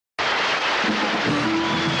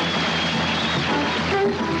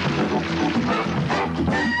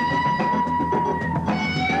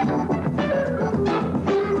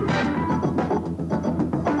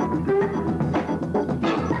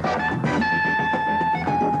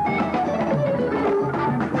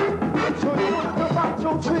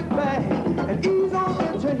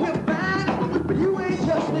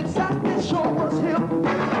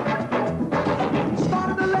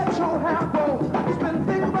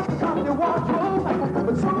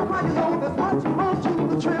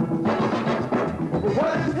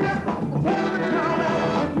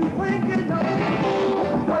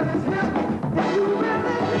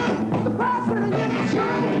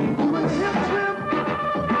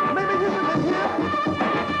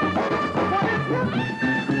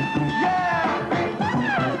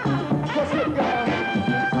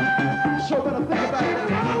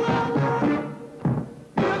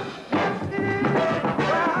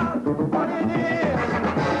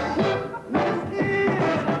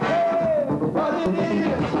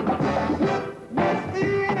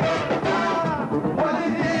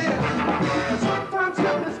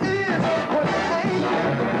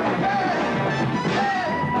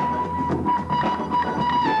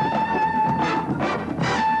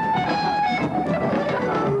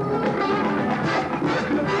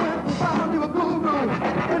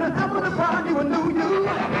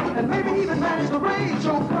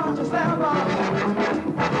get your conscience level.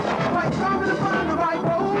 Right time to find the right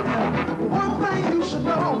road. One thing you should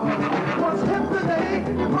know, what's hip today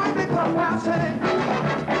might become passe.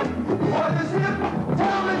 What is hip?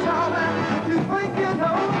 Tell me, darling, if you think you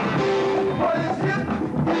know. What is hip?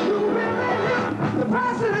 If you really hip, the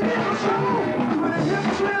passing again will show. When a hip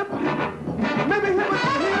trip, maybe hip is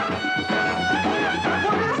hip.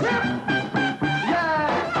 What is hip? Yeah.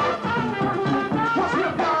 What's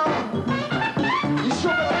hip, y'all? You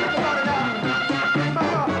sure better think about it now.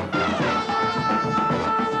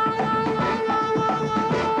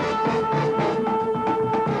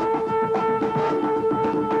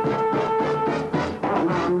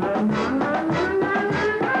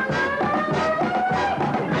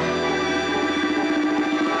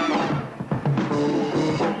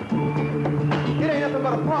 It ain't nothing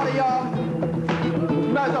but a party, y'all. You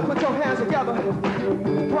might as well put your hands together.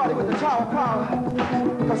 Party with the Tower of Power.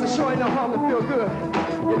 Because it sure ain't no harm to feel good,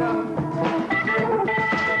 you know?